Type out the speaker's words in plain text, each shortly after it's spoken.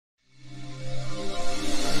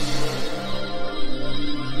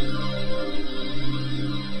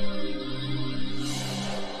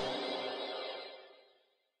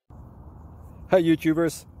Hey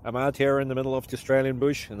YouTubers, I'm out here in the middle of the Australian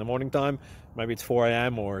bush in the morning time. Maybe it's 4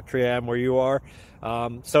 a.m. or 3 a.m. where you are.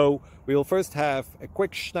 So we'll first have a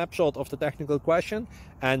quick snapshot of the technical question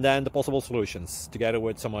and then the possible solutions, together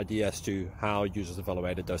with some ideas to how users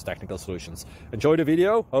evaluated those technical solutions. Enjoy the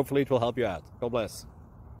video, hopefully it will help you out. God bless.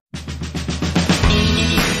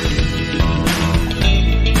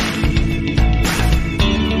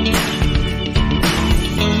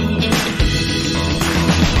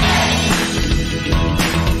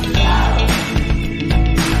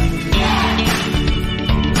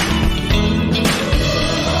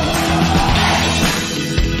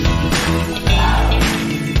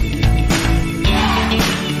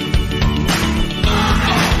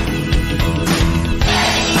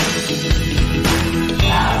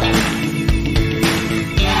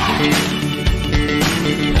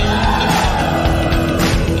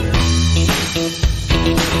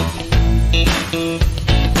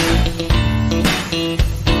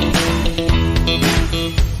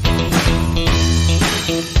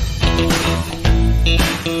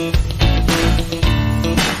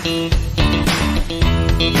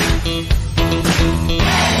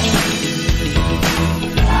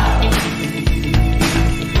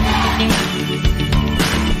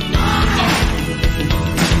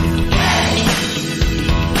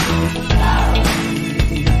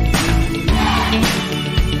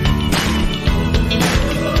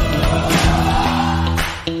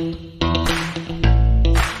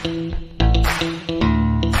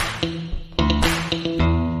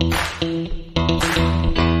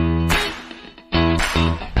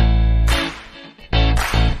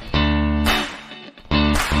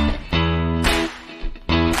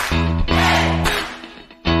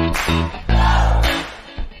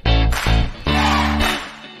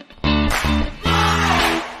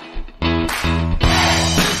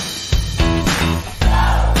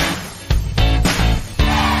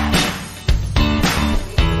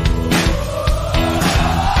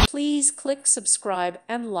 Please click subscribe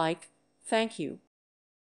and like. Thank you.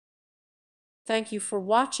 Thank you for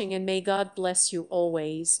watching and may God bless you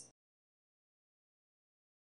always.